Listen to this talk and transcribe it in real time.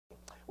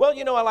Well,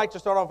 you know, I like to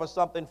start off with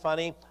something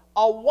funny.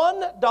 A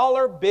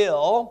 $1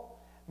 bill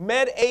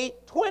met a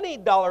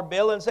 $20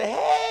 bill and say,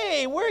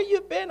 hey, where you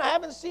been? I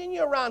haven't seen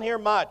you around here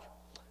much.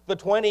 The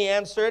 20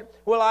 answered,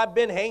 well, I've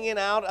been hanging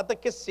out at the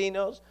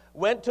casinos,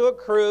 went to a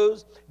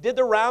cruise, did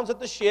the rounds at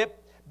the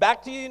ship,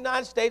 back to the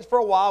United States for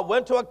a while,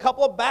 went to a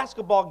couple of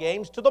basketball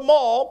games, to the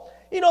mall,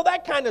 you know,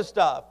 that kind of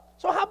stuff.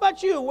 So how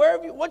about you?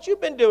 What you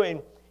been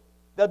doing?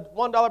 The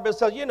 $1 bill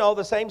says, you know,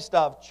 the same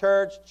stuff.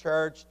 Church,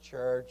 church,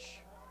 church.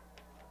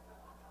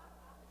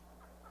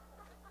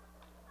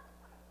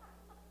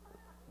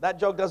 That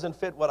joke doesn't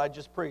fit what I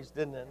just preached,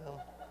 didn't it?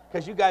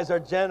 Because you guys are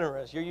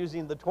generous. You're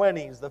using the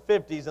 20s, the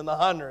 50s, and the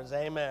 100s.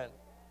 Amen.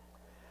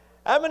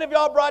 How many of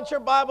y'all brought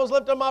your Bibles?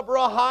 Lift them up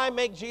real high.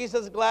 Make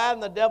Jesus glad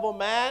and the devil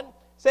mad.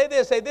 Say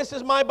this. Say, this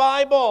is my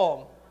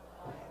Bible.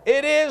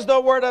 It is the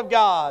Word of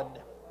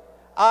God.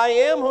 I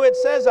am who it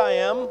says I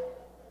am.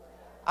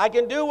 I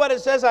can do what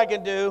it says I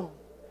can do.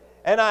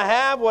 And I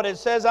have what it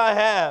says I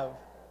have.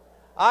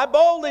 I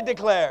boldly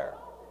declare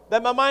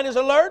that my mind is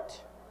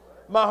alert,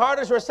 my heart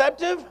is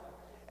receptive,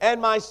 and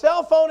my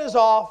cell phone is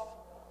off.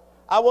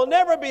 I will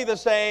never be the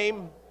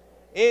same.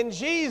 In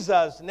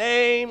Jesus'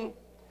 name.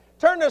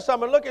 Turn to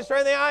someone, look it straight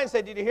in the eye and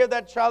say, did you hear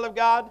that, child of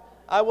God?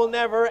 I will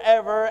never,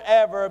 ever,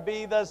 ever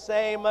be the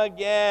same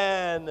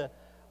again.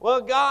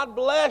 Well, God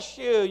bless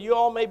you. You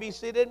all may be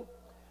seated.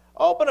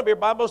 Open up your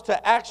Bibles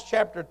to Acts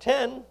chapter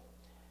 10.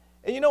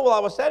 And you know, while I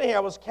was sitting here, I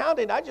was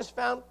counting. I just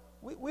found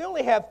we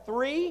only have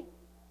 3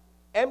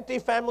 empty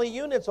family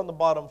units on the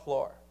bottom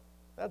floor.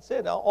 That's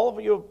it. All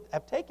of you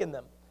have taken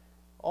them.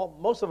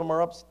 Most of them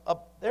are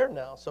up there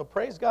now. So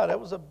praise God. That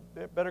was a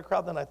better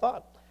crowd than I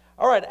thought.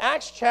 All right,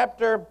 Acts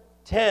chapter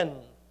 10.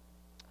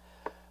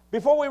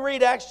 Before we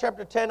read Acts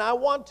chapter 10, I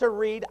want to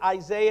read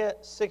Isaiah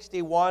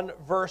 61,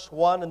 verse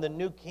 1 in the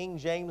New King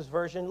James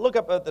Version. Look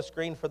up at the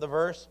screen for the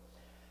verse.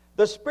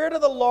 The Spirit of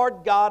the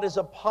Lord God is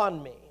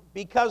upon me,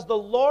 because the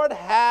Lord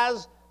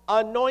has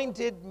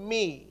anointed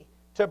me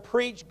to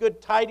preach good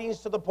tidings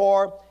to the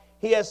poor.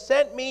 He has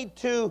sent me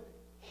to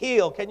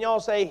heal. Can y'all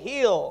say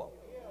heal?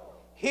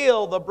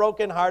 Heal the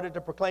brokenhearted, to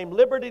proclaim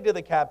liberty to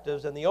the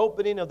captives and the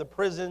opening of the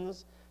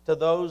prisons to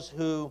those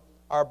who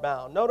are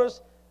bound.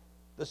 Notice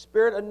the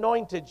Spirit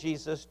anointed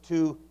Jesus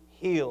to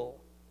heal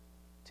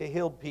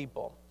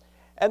people.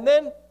 And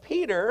then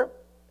Peter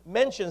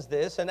mentions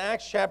this in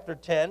Acts chapter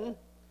 10,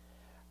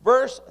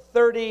 verse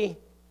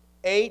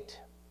 38.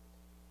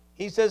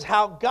 He says,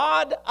 how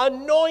God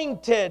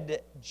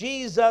anointed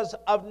Jesus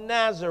of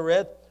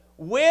Nazareth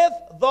with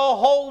the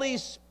Holy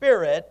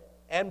Spirit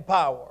and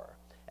power,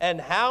 and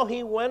how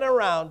he went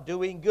around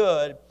doing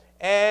good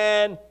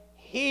and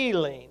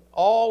healing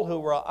all who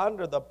were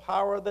under the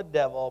power of the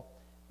devil,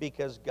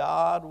 because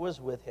God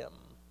was with him.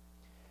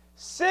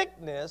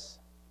 Sickness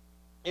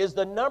is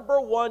the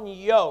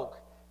 #1 yoke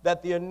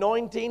that the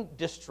anointing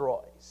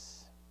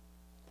destroys.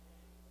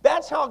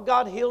 That's how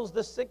God heals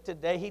the sick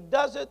today. He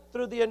does it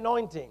through the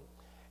anointing.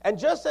 And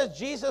just as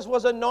Jesus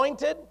was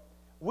anointed,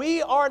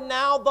 we are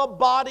now the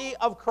body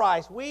of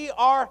Christ. We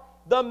are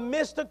the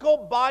mystical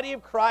body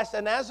of Christ,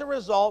 and as a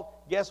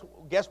result, guess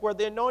where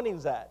the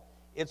anointing's at?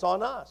 It's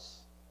on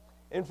us.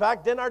 In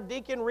fact, didn't our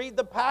deacon read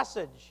the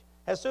passage?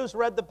 Jesus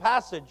read the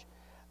passage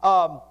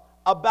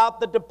about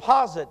the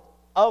deposit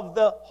of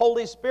the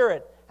Holy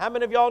Spirit. How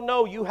many of y'all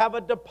know you have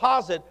a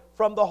deposit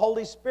from the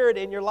Holy Spirit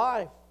in your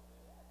life?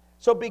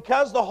 So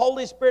because the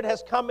Holy Spirit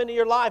has come into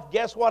your life,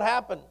 guess what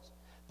happens?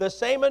 The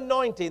same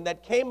anointing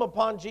that came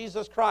upon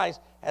Jesus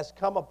Christ has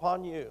come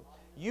upon you.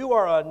 You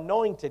are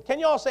anointed. Can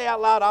you all say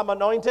out loud, I'm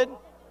anointed?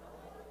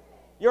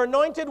 You're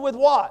anointed with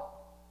what?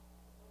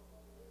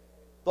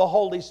 The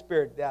Holy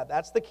Spirit. Yeah,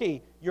 that's the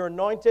key. You're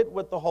anointed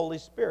with the Holy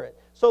Spirit.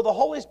 So the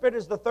Holy Spirit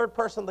is the third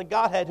person of the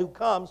Godhead who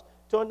comes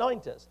to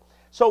anoint us.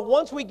 So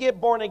once we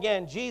get born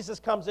again, Jesus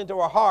comes into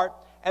our heart,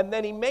 and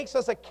then he makes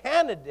us a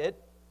candidate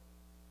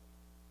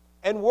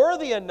and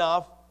worthy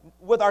enough,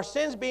 with our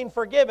sins being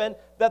forgiven,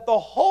 that the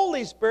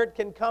Holy Spirit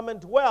can come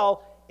and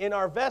dwell in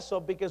our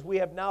vessel, because we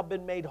have now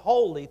been made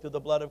holy through the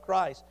blood of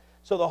Christ.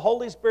 So the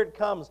Holy Spirit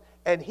comes,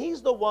 and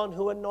he's the one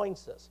who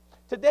anoints us.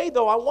 Today,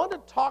 though, I want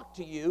to talk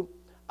to you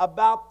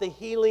about the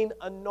healing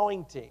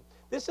anointing.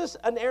 This is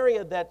an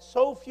area that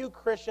so few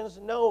Christians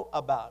know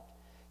about.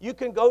 You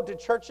can go to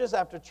churches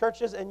after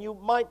churches, and you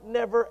might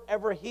never,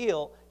 ever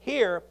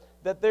hear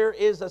that there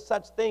is a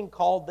such thing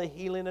called the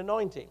healing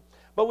anointing.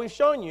 But we've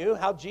shown you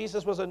how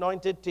Jesus was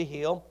anointed to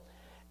heal,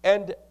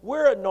 and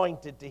we're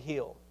anointed to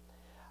heal.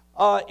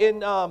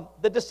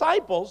 The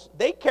disciples,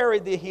 they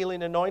carried the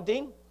healing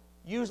anointing,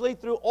 usually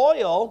through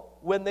oil,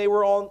 when they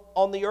were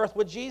on the earth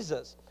with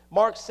Jesus.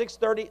 Mark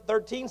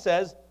 6:13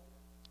 says,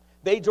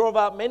 they drove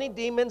out many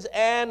demons,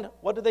 and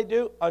what did they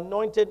do?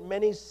 Anointed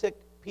many sick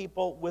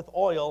people with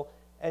oil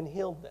and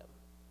healed them.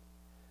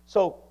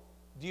 So,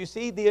 do you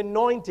see? The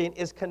anointing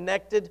is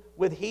connected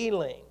with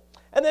healing.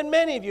 And then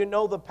many of you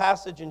know the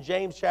passage in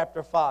James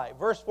chapter 5,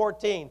 verse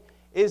 14.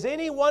 Is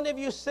any one of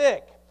you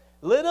sick?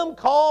 Let him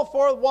call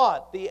for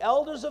what? The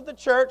elders of the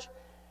church,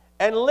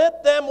 and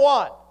let them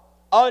what?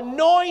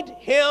 Anoint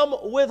him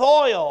with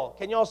oil.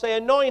 Can you all say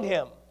anoint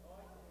him?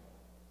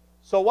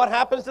 So what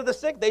happens to the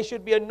sick? They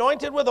should be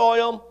anointed with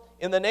oil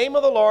in the name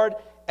of the Lord.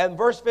 And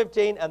verse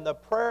 15, and the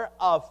prayer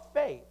of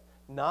faith,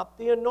 not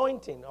the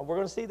anointing. We're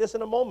going to see this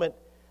in a moment.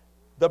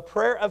 The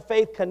prayer of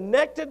faith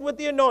connected with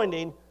the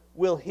anointing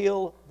will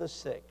heal the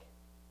sick.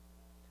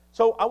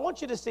 So I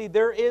want you to see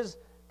there is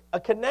a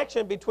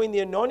connection between the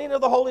anointing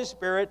of the Holy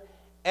Spirit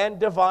and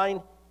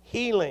divine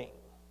healing.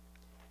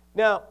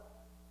 Now,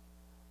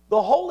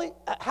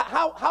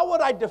 how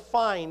would I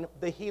define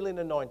the healing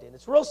anointing?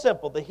 It's real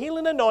simple. The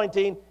healing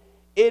anointing,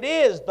 it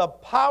is the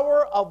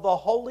power of the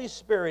Holy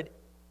Spirit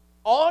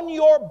on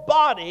your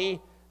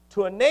body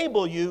to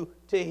enable you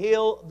to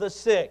heal the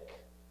sick.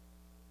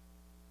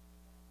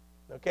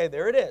 Okay,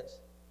 there it is.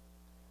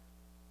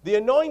 The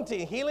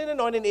anointing, healing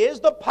anointing, is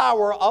the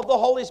power of the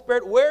Holy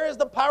Spirit. Where is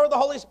the power of the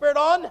Holy Spirit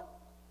on?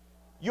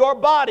 Your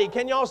body.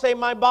 Can y'all say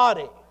my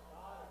body?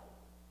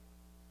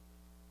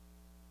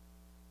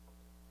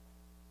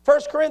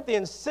 1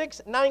 Corinthians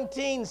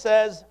 6:19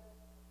 says,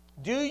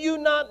 do you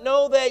not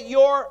know that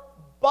your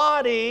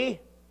body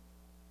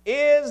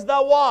is the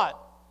what?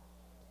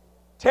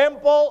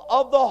 Temple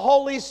of the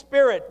Holy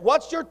Spirit.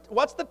 What's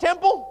the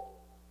temple?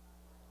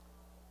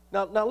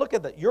 Now look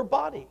at that. Your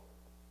body.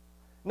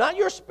 Not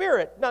your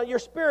spirit. Now your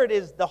spirit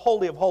is the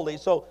Holy of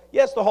Holies. So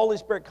yes, the Holy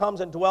Spirit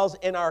comes and dwells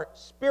in our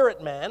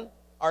spirit man,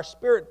 our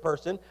spirit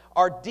person,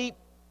 our deep,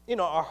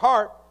 our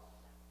heart.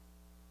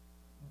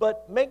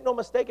 But make no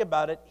mistake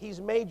about it,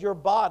 He's made your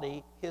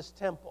body His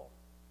temple.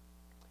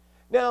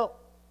 Now,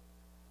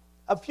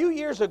 a few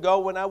years ago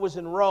when I was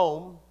in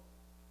Rome,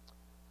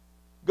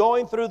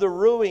 going through the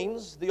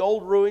ruins, the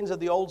old ruins of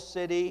the old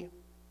city,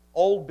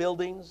 old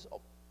buildings,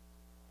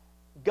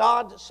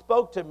 God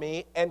spoke to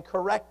me and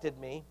corrected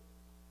me.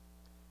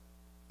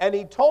 And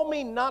He told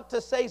me not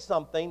to say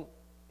something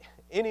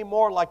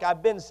anymore like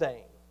I've been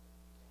saying.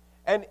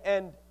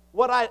 And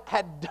what I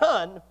had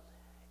done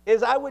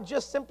is I would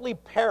just simply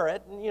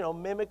parrot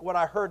and, mimic what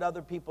I heard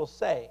other people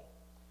say.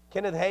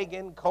 Kenneth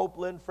Hagin,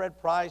 Copeland, Fred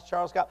Price,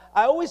 Charles Scott.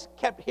 I always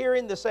kept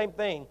hearing the same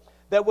thing,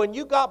 that when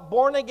you got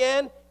born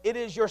again, it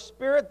is your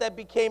spirit that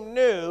became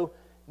new.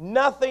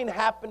 Nothing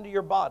happened to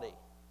your body.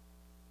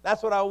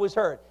 That's what I always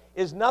heard,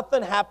 is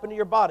nothing happened to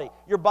your body.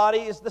 Your body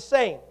is the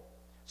same.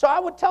 So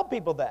I would tell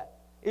people that,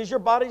 is your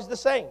body's the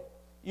same.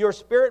 Your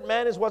spirit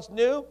man is what's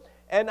new.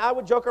 And I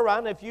would joke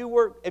around, if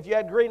you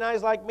had green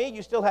eyes like me,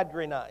 you still had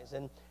green eyes.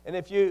 And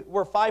if you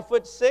were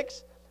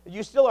 5'6",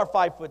 you still are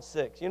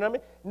 5'6". You know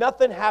what I mean?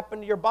 Nothing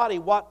happened to your body.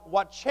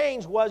 What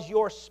changed was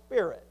your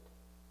spirit.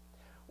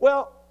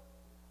 Well,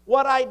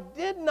 what I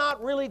did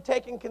not really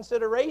take in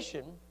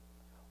consideration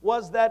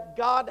was that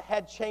God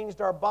had changed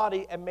our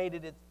body and made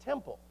it its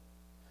temple.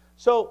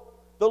 So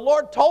the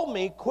Lord told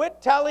me, quit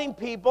telling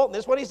people,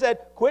 this is what He said,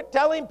 quit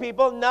telling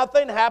people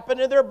nothing happened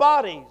to their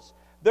bodies.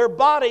 Their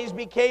bodies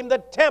became the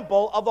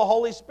temple of the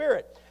Holy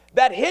Spirit.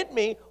 That hit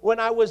me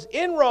when I was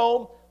in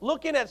Rome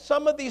looking at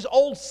some of these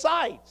old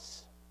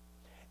sites.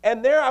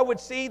 And there I would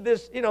see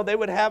this, they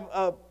would have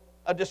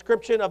a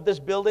description of this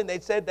building. They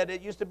said that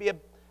it used to be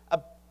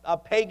a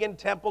pagan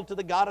temple to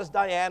the goddess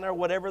Diana or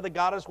whatever the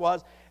goddess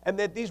was, and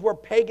that these were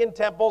pagan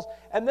temples.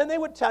 And then they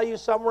would tell you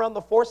somewhere around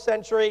the 4th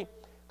century,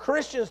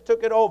 Christians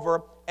took it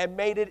over and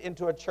made it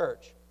into a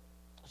church.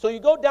 So you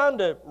go down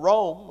to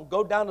Rome,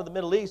 go down to the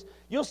Middle East,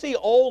 you'll see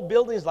old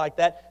buildings like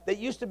that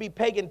used to be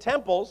pagan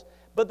temples,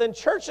 but then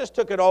churches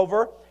took it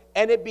over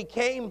and it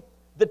became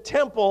the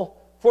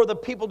temple for the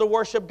people to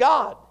worship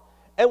God.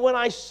 And when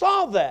I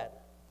saw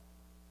that,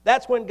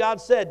 that's when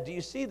God said, do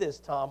you see this,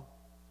 Tom?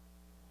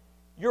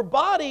 Your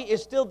body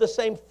is still the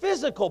same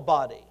physical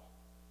body,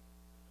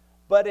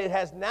 but it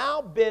has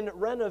now been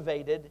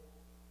renovated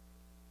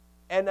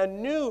and a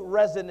new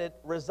resident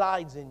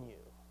resides in you.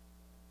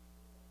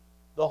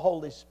 The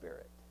Holy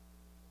Spirit.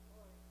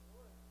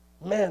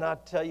 Man, I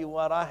tell you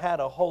what, I had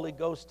a Holy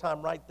Ghost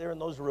time right there in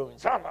those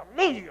ruins.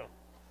 Hallelujah.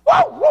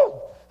 Woo,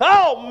 woo.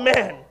 Oh,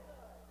 man.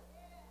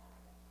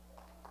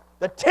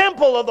 The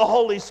temple of the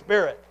Holy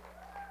Spirit.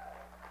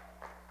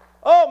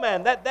 Oh,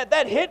 man,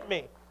 that hit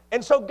me.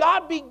 And so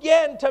God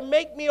began to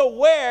make me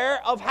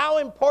aware of how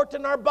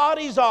important our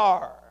bodies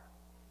are.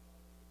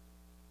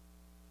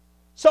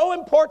 So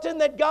important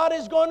that God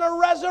is going to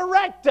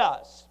resurrect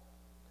us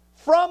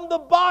from the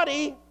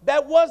body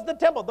that was the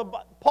temple.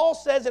 Paul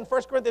says in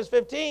 1 Corinthians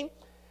 15,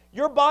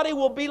 your body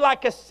will be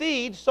like a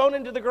seed sown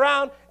into the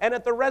ground, and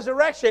at the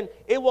resurrection,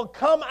 it will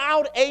come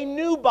out a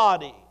new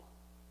body.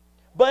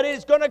 But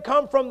it's going to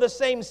come from the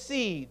same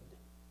seed.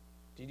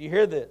 Did you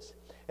hear this?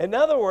 In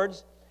other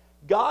words,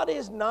 God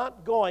is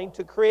not going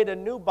to create a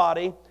new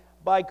body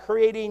by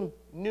creating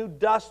new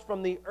dust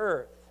from the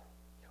earth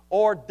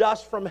or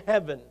dust from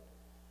heaven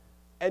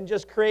and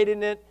just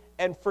creating it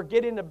and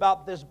forgetting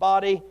about this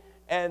body.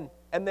 And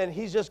then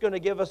He's just going to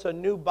give us a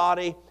new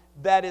body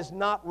that is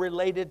not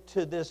related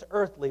to this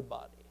earthly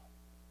body.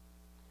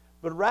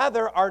 But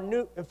rather,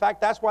 in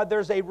fact, that's why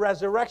there's a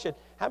resurrection.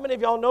 How many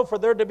of y'all know for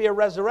there to be a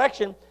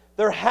resurrection,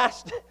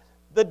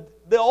 the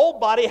old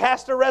body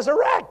has to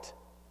resurrect?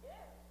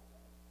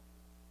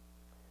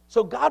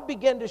 So God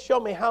began to show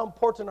me how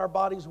important our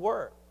bodies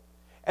were.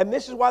 And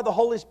this is why the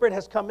Holy Spirit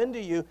has come into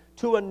you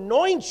to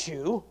anoint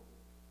you.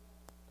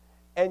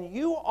 And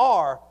you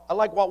are, I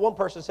like what one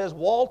person says,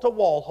 wall to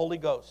wall Holy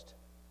Ghost.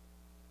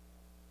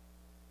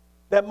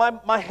 That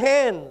my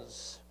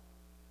hands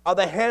are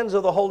the hands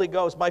of the Holy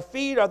Ghost. My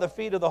feet are the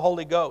feet of the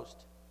Holy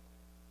Ghost.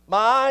 My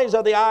eyes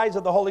are the eyes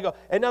of the Holy Ghost.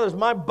 In other words,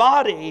 my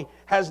body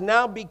has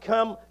now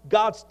become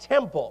God's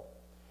temple.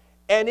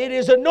 And it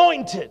is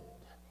anointed.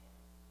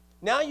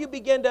 Now you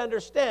begin to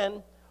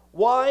understand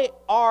why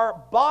our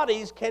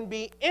bodies can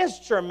be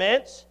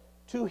instruments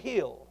to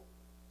heal.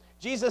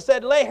 Jesus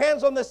said, lay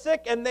hands on the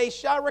sick and they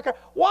shall recover.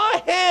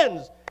 Why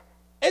hands?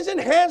 Isn't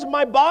hands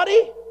my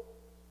body?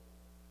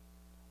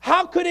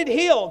 How could it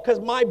heal? Because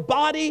my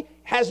body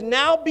has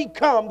now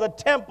become the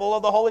temple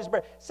of the Holy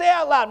Spirit. Say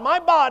out loud, my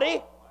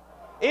body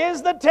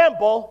is the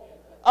temple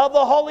of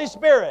the Holy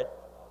Spirit.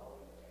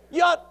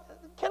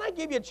 Can I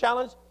give you a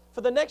challenge?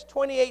 For the next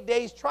 28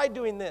 days, try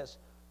doing this.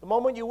 The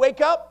moment you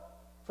wake up,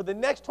 for the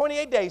next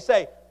 28 days,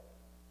 say,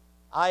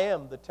 I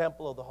am the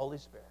temple of the Holy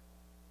Spirit.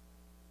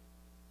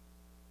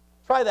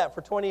 Try that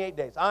for 28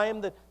 days. I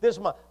am the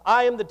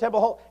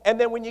temple. And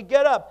then when you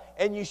get up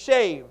and you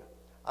shave,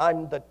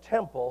 I'm the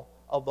temple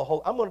of the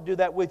Holy. I'm going to do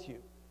that with you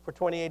for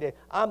 28 days.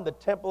 I'm the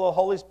temple of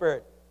the Holy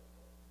Spirit.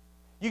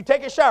 You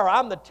take a shower.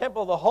 I'm the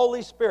temple of the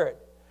Holy Spirit.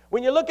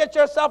 When you look at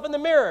yourself in the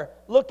mirror,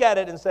 look at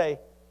it and say,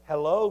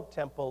 hello,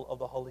 temple of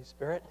the Holy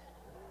Spirit.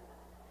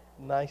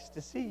 Nice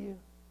to see you.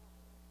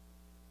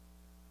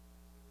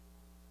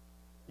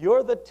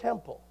 You're the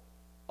temple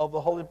of the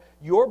Holy Spirit.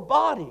 Your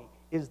body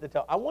is the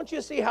temple. I want you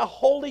to see how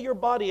holy your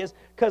body is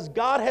because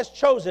God has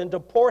chosen to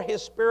pour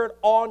His Spirit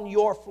on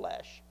your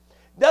flesh.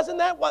 Isn't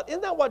that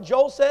what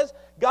Joel says?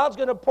 God's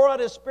going to pour out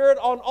His Spirit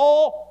on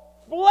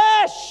all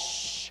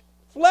flesh.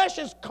 Flesh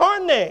is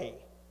carne.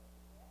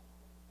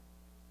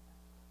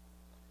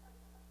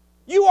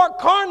 You are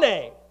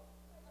carne,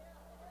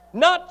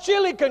 not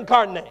chili con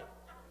carne.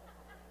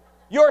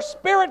 Your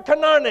spirit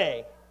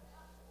carne.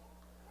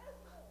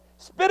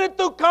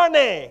 Spiritu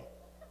carne.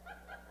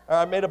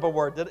 I made up a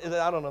word.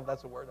 I don't know if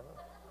that's a word.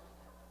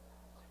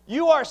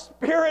 You are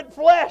spirit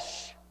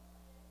flesh.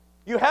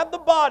 You have the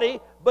body,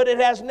 but it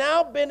has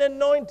now been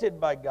anointed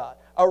by God.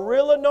 A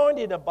real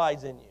anointing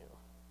abides in you.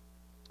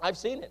 I've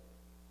seen it.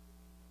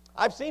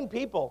 I've seen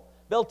people,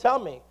 they'll tell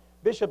me,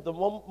 Bishop, the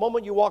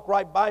moment you walk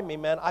right by me,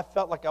 man, I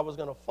felt like I was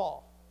going to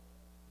fall.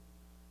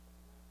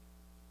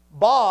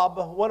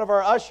 Bob, one of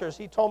our ushers,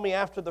 he told me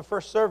after the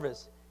first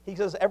service, he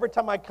says, every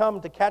time I come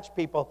to catch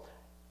people,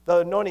 the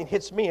anointing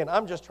hits me, and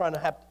I'm just trying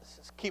to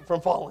keep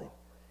from falling.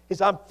 He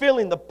said, I'm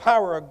feeling the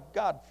power of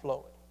God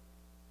flowing.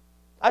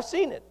 I've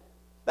seen it.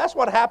 That's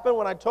what happened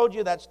when I told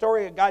you that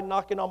story, a guy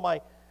knocking on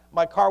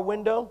my car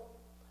window.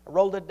 I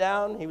rolled it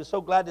down. He was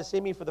so glad to see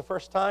me for the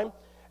first time.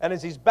 And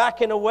as he's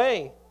backing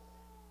away,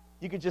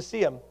 you could just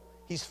see him.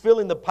 He's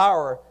feeling the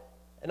power.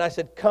 And I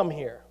said, come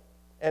here.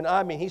 And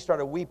I mean, he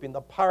started weeping. The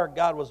power of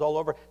God was all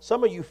over.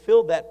 Some of you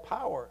feel that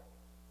power.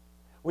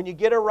 When you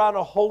get around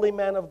a holy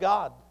man of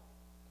God,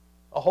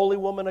 a holy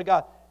woman of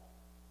God,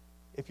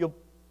 if you'll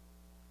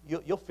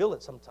feel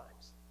it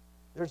sometimes.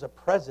 There's a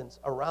presence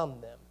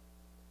around them.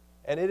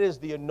 And it is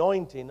the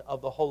anointing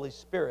of the Holy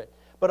Spirit.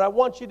 But I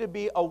want you to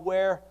be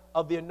aware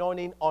of the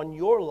anointing on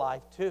your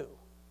life too.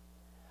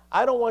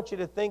 I don't want you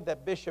to think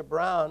that Bishop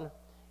Brown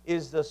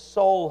is the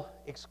sole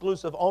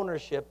exclusive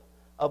ownership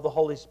of the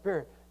Holy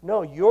Spirit.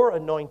 No, you're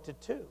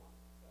anointed too.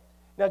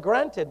 Now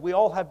granted, we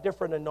all have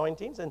different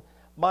anointings, and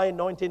my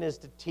anointing is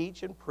to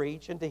teach and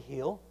preach and to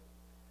heal.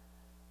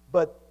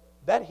 But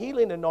that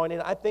healing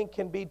anointing, I think,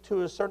 can be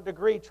to a certain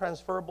degree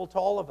transferable to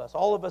all of us.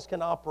 All of us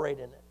can operate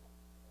in it.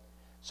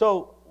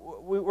 So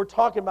we're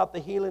talking about the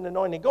healing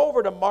anointing. Go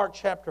over to Mark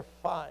chapter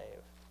 5.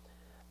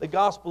 The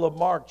Gospel of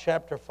Mark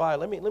chapter 5.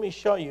 Let me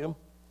show you.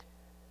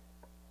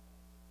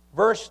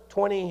 Verse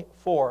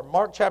 24.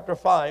 Mark chapter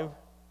 5.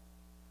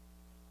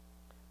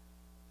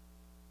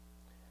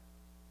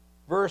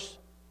 Verse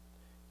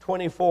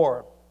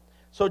 24.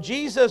 So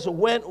Jesus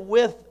went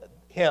with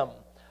him.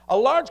 A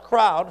large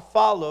crowd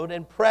followed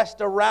and pressed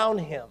around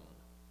him.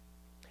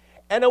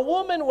 And a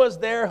woman was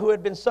there who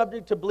had been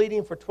subject to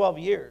bleeding for 12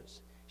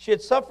 years. She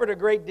had suffered a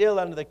great deal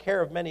under the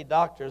care of many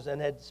doctors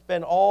and had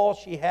spent all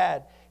she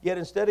had. Yet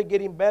instead of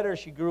getting better,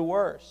 she grew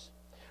worse.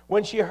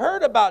 When she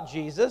heard about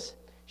Jesus,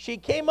 she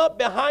came up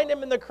behind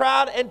him in the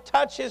crowd and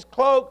touched his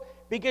cloak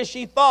because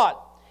she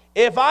thought,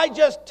 if I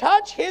just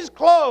touch his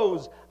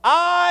clothes,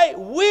 I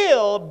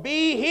will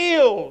be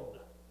healed.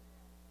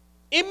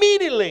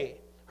 Immediately,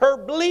 her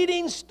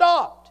bleeding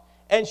stopped,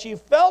 and she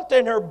felt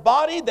in her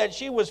body that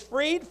she was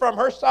freed from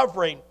her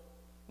suffering.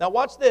 Now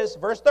watch this,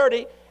 verse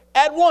 30.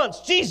 At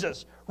once,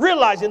 Jesus,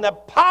 realizing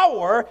that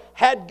power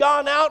had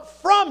gone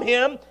out from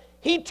him,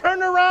 he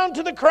turned around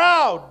to the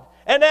crowd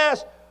and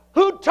asked,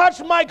 who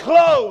touched my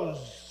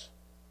clothes?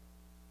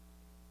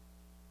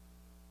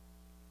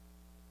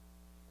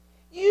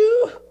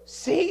 You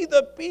see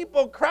the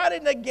people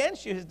crowding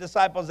against you, his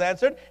disciples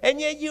answered, and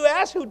yet you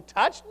ask, who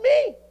touched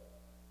me?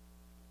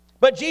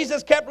 But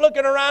Jesus kept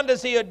looking around to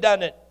see who had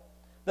done it.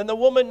 Then the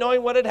woman,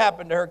 knowing what had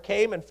happened to her,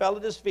 came and fell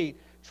at his feet.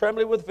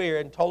 trembling with fear,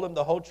 and told him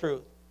the whole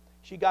truth.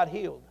 She got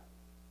healed.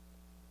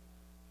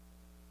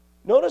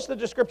 Notice the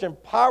description.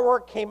 Power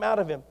came out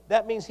of him.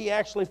 That means he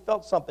actually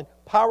felt something.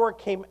 Power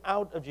came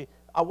out of Jesus.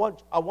 I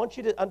want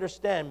you to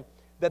understand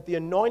that the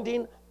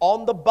anointing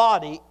on the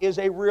body is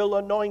a real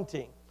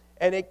anointing,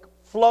 and it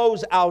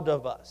flows out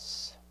of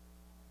us.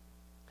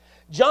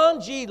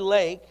 John G.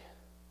 Lake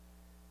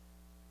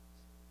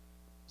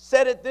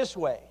said it this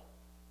way: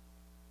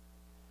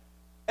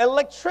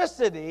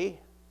 electricity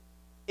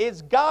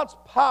is God's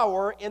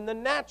power in the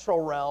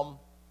natural realm,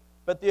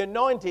 but the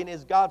anointing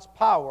is God's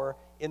power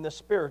in the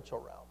spiritual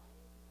realm.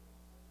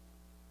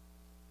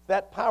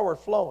 That power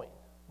flowing,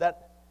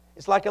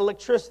 it's like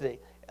electricity.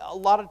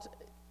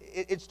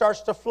 It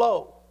starts to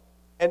flow.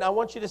 And I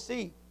want you to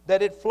see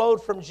that it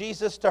flowed from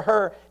Jesus to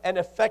her and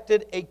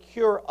affected a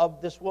cure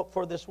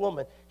for this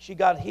woman. She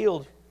got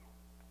healed.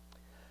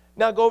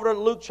 Now go over to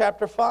Luke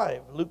chapter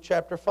 5. Luke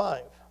chapter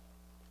 5.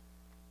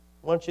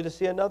 I want you to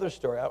see another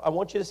story. I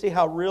want you to see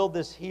how real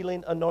this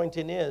healing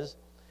anointing is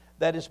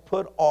that is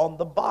put on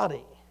the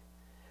body.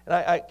 And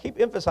I keep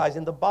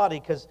emphasizing the body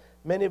because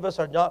many of us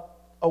are not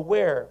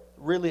aware,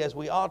 really as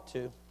we ought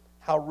to,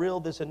 how real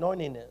this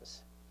anointing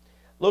is.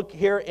 Look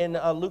here in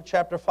Luke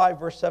chapter 5,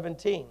 verse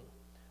 17.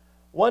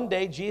 One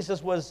day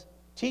Jesus was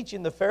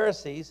teaching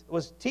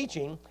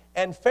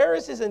and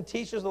Pharisees and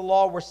teachers of the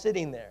law were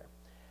sitting there.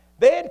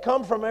 They had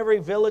come from every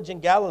village in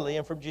Galilee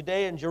and from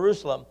Judea and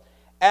Jerusalem,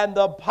 and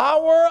the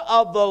power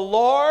of the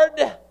Lord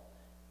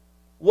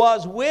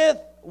was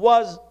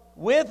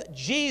with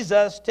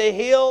Jesus to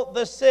heal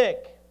the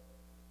sick.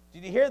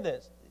 Did you hear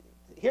this?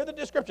 Hear the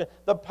description.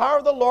 The power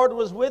of the Lord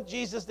was with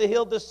Jesus to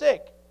heal the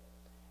sick.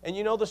 And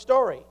you know the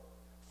story.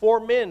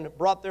 4 men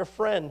brought their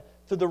friend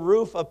to the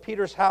roof of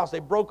Peter's house. They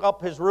broke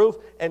up his roof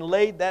and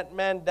laid that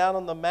man down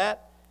on the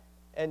mat.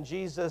 And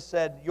Jesus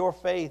said, your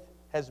faith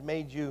has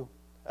made you,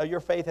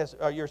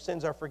 your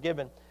sins are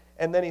forgiven.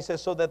 And then he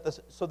says, so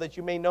that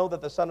you may know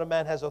that the Son of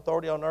Man has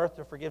authority on earth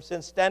to forgive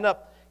sins. Stand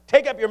up,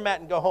 take up your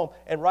mat and go home.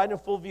 And right in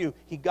full view,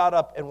 he got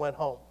up and went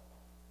home.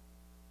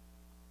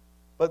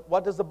 But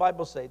what does the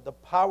Bible say? The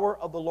power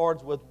of the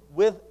Lord was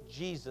with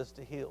Jesus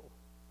to heal.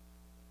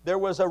 There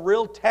was a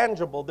real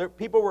tangible,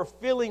 people were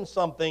feeling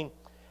something,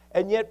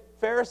 and yet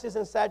Pharisees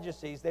and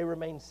Sadducees, they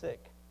remained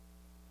sick.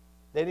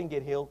 They didn't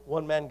get healed.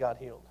 One man got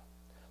healed.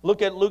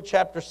 Look at Luke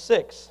chapter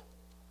 6.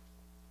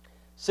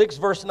 6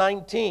 verse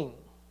 19.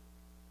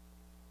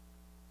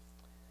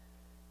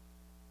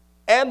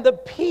 And the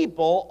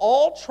people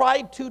all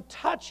tried to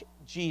touch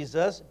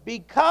Jesus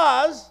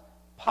because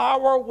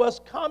power was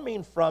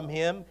coming from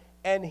him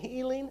and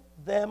healing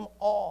them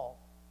all.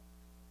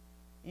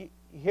 You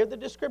hear the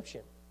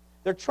description.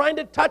 They're trying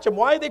to touch him.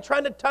 Why are they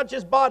trying to touch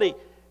his body?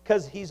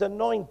 Because he's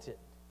anointed.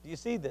 Do you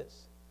see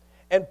this?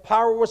 And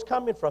power was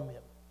coming from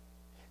him.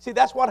 See,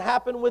 that's what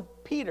happened with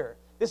Peter.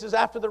 This is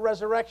after the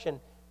resurrection.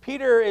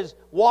 Peter is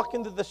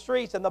walking through the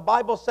streets, and the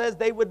Bible says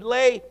they would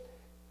lay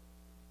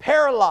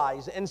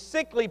paralyzed and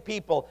sickly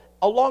people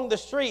along the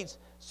streets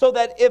so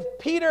that if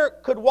Peter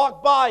could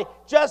walk by,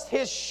 just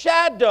his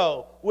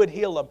shadow would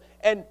heal him.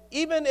 And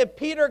even if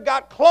Peter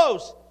got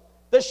close,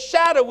 the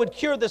shadow would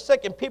cure the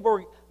sick, and people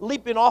were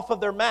leaping off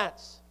of their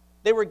mats.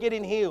 They were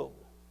getting healed.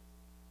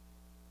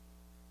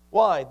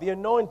 Why? The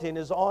anointing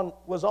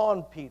was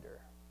on Peter,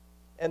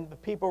 and the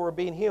people were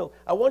being healed.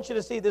 I want you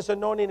to see this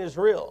anointing is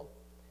real.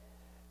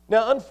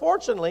 Now,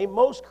 unfortunately,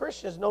 most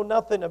Christians know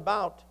nothing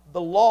about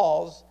the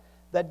laws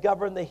that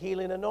govern the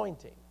healing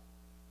anointing.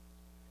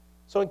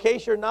 So in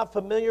case you're not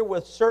familiar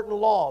with certain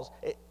laws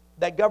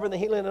that govern the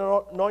healing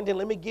anointing,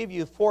 let me give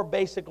you 4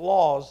 basic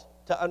laws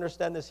to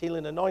understand this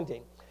healing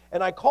anointing.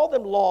 And I call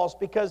them laws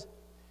because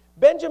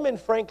Benjamin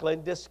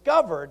Franklin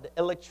discovered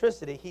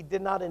electricity. He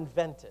did not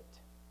invent it.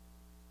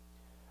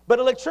 But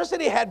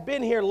electricity had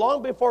been here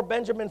long before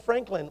Benjamin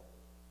Franklin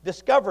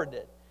discovered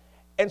it.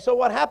 And so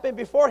what happened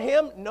before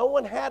him, no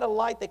one had a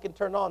light they could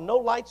turn on. No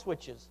light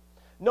switches.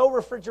 No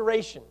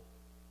refrigeration.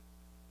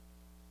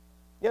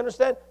 You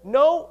understand?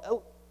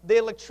 The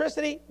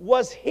electricity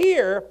was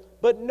here,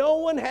 but no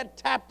one had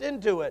tapped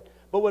into it.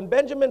 But when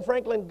Benjamin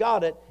Franklin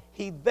got it,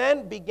 he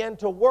then began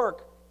to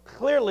work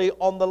clearly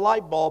on the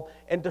light bulb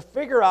and to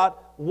figure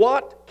out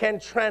what can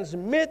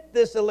transmit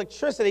this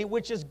electricity,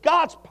 which is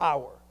God's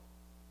power.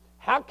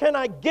 How can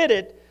I get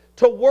it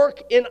to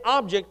work in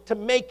object to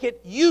make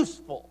it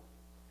useful?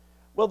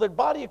 Well, the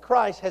body of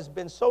Christ has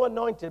been so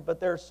anointed, but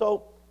they're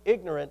so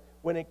ignorant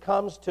when it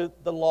comes to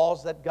the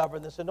laws that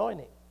govern this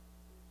anointing.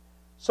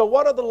 So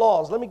what are the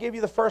laws? Let me give you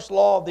the first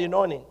law of the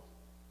anointing.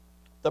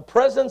 The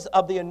presence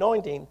of the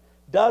anointing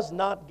does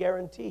not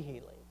guarantee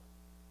healing.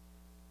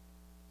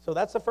 So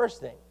that's the first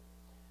thing.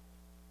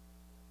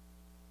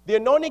 The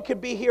anointing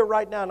could be here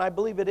right now, and I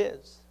believe it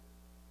is.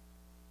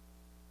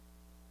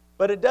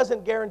 But it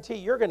doesn't guarantee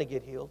you're going to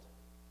get healed.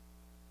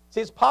 See,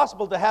 it's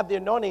possible to have the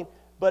anointing,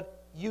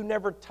 but you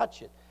never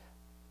touch it.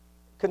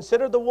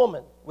 Consider the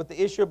woman with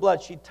the issue of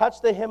blood. She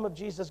touched the hem of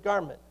Jesus'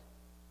 garment.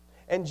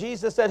 And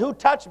Jesus said, "Who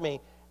touched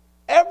me?"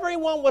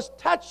 Everyone was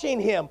touching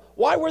him.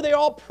 Why were they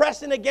all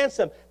pressing against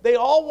him? They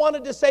all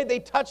wanted to say they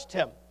touched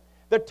him.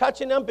 They're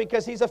touching him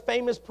because he's a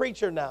famous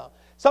preacher now.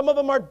 Some of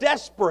them are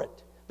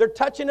desperate. They're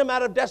touching him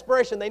out of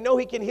desperation. They know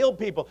he can heal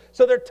people.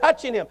 So they're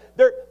touching him.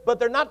 But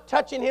they're not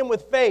touching him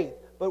with faith.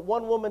 But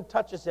one woman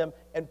touches him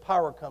and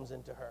power comes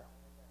into her.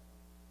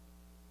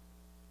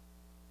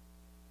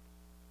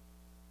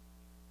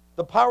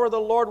 The power of the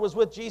Lord was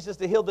with Jesus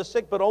to heal the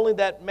sick, but only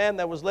that man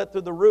that was let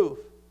through the roof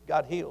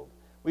got healed.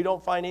 We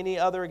don't find any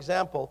other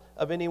example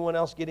of anyone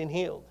else getting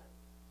healed.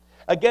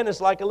 Again,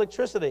 it's like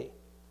electricity.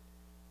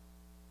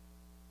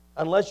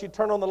 Unless you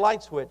turn on the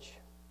light switch,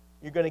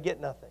 you're going to get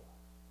nothing.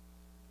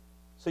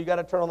 So you got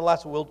to turn on the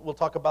light switch. We'll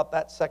talk about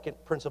that second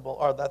principle,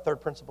 or that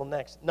third principle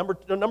next.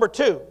 Number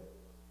two,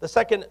 the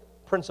second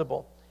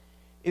principle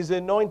is the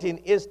anointing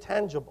is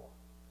tangible.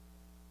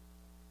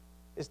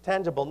 It's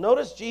tangible.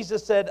 Notice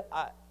Jesus said,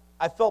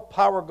 I felt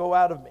power go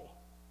out of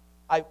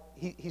me.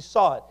 He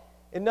saw it.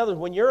 In other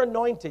words, when you're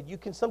anointed, you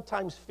can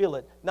sometimes feel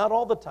it. Not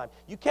all the time.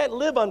 You can't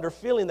live under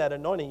feeling that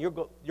anointing.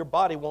 Your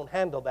body won't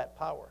handle that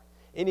power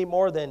any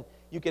more than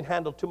you can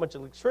handle too much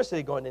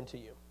electricity going into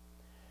you.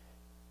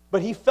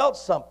 But he felt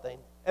something.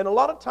 And a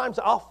lot of times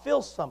I'll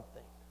feel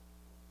something.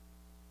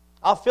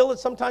 I'll feel it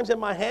sometimes in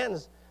my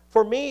hands.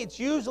 For me, it's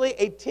usually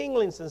a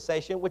tingling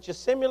sensation, which is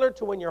similar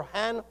to when your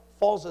hand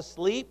falls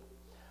asleep.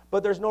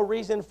 But there's no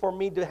reason for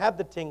me to have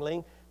the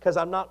tingling because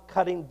I'm not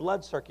cutting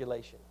blood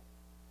circulation.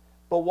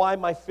 But why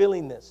am I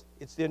feeling this?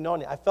 It's the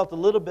anointing. I felt a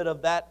little bit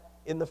of that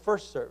in the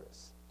first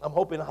service. I'm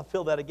hoping I'll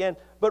feel that again.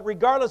 But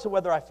regardless of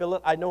whether I feel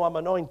it, I know I'm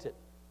anointed.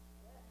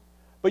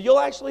 But you'll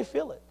actually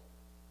feel it.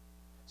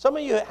 Some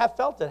of you have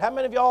felt it. How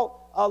many of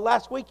y'all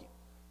last week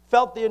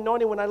felt the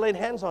anointing when I laid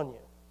hands on you?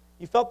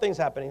 You felt things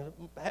happening.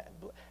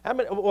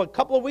 A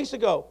couple of weeks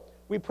ago,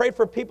 we prayed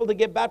for people to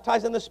get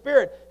baptized in the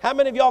Spirit. How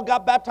many of y'all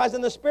got baptized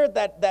in the Spirit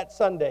that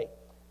Sunday?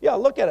 Yeah,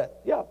 look at it.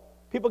 Yeah,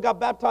 people got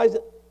baptized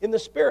in the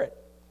Spirit.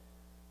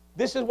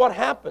 This is what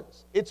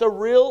happens. It's a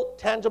real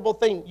tangible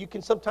thing. You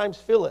can sometimes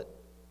feel it.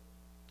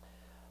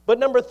 But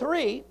number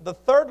three, the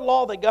third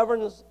law that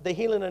governs the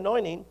healing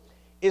anointing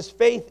is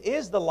faith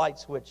is the light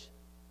switch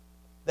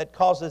that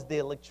causes the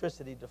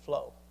electricity to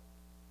flow.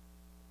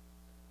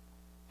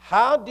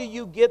 How do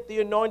you get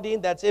the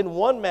anointing that's in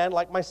one man,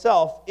 like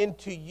myself,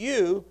 into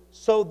you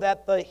so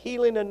that the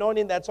healing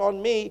anointing that's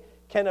on me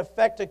can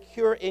affect a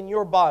cure in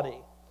your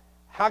body?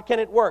 How can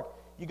it work?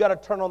 You got to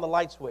turn on the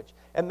light switch.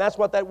 And that's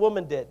what that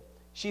woman did.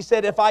 She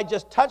said, if I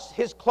just touch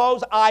his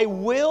clothes, I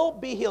will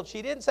be healed.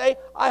 She didn't say,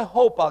 I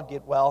hope I'll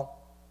get well.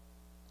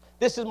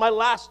 This is my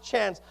last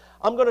chance.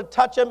 I'm going to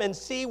touch him and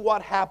see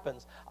what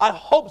happens. I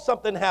hope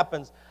something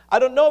happens. I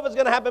don't know if it's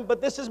going to happen, but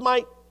this is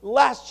my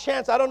last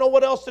chance. I don't know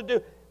what else to do.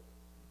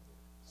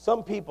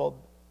 Some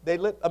people, they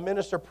let a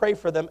minister pray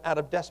for them out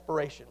of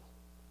desperation.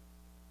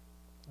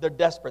 They're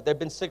desperate. They've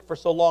been sick for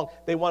so long,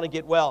 they want to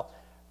get well.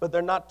 But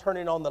they're not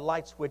turning on the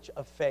light switch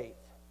of faith.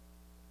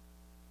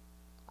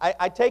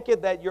 I take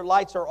it that your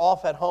lights are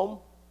off at home.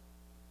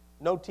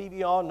 No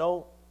TV on,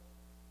 no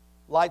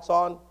lights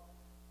on.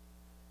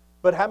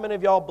 But how many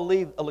of y'all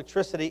believe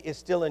electricity is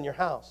still in your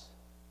house?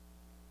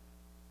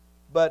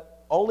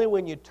 But only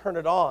when you turn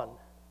it on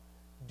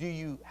do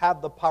you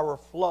have the power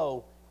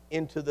flow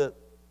into the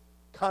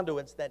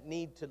conduits that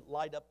need to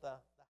light up the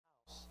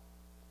house.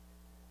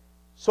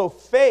 So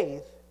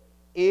faith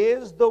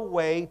is the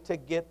way to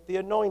get the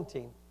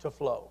anointing to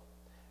flow.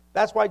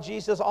 That's why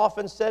Jesus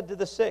often said to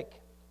the sick,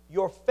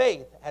 your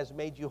faith has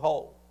made you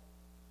whole.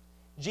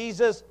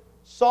 Jesus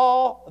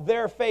saw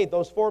their faith,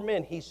 those four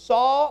men. He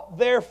saw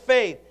their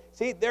faith.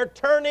 See, they're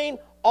turning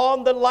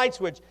on the light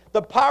switch.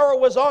 The power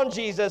was on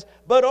Jesus,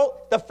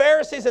 but the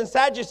Pharisees and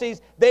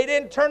Sadducees, they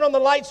didn't turn on the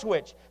light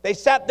switch. They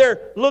sat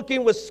there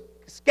looking with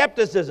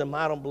skepticism.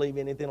 I don't believe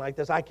anything like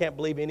this. I can't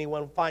believe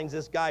anyone finds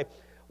this guy.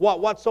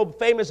 What's so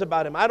famous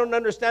about him? I don't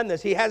understand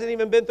this. He hasn't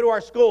even been through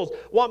our schools.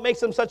 What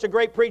makes him such a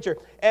great preacher?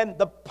 And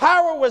the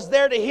power was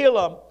there to heal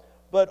him,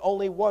 but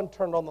only one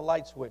turned on the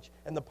light switch,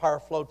 and the power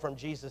flowed from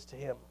Jesus to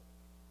him.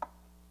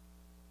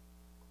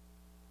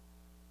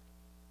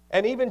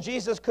 And even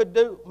Jesus could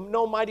do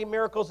no mighty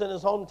miracles in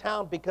his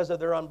hometown because of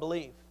their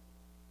unbelief.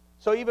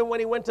 So even when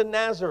he went to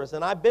Nazareth,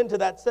 and I've been to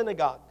that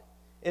synagogue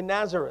in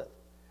Nazareth,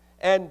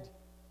 and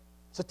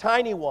it's a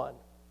tiny one,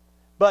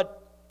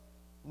 but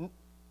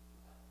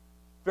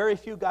very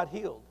few got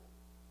healed.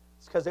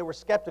 It's because they were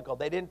skeptical.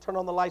 They didn't turn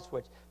on the light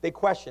switch. They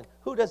questioned,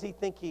 who does he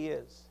think he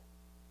is?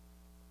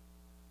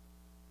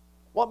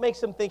 What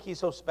makes him think he's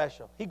so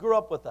special? He grew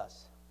up with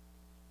us.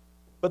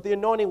 But the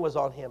anointing was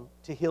on him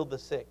to heal the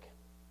sick.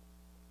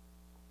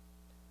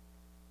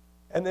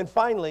 And then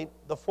finally,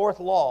 the fourth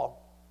law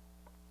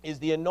is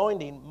the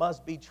anointing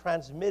must be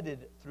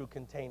transmitted through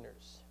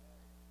containers.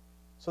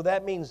 So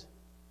that means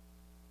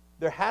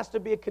there has to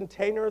be a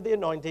container of the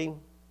anointing.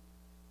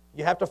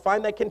 You have to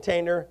find that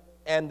container,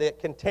 and the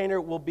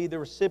container will be the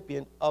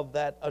recipient of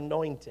that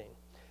anointing.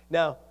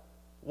 Now,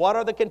 what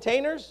are the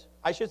containers?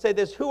 I should say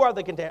this, who are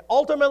the containers?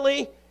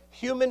 Ultimately,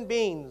 human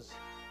beings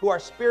who are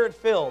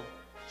Spirit-filled,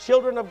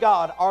 children of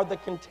God, are the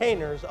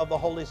containers of the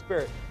Holy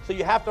Spirit. So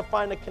you have to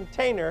find a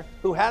container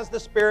who has the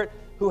Spirit,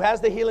 who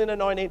has the healing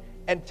anointing,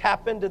 and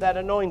tap into that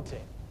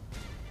anointing.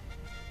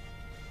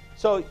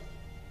 So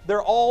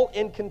they're all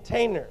in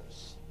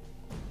containers.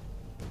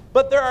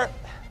 But there are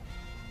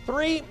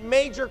 3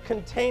 major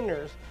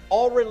containers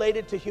all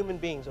related to human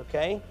beings,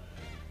 okay?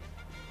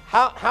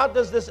 How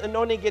does this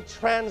anointing get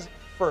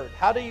transferred?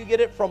 How do you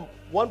get it from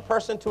one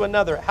person to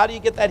another? How do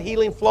you get that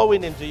healing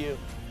flowing into you?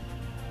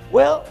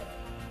 Well,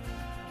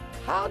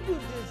 how do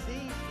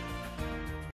disease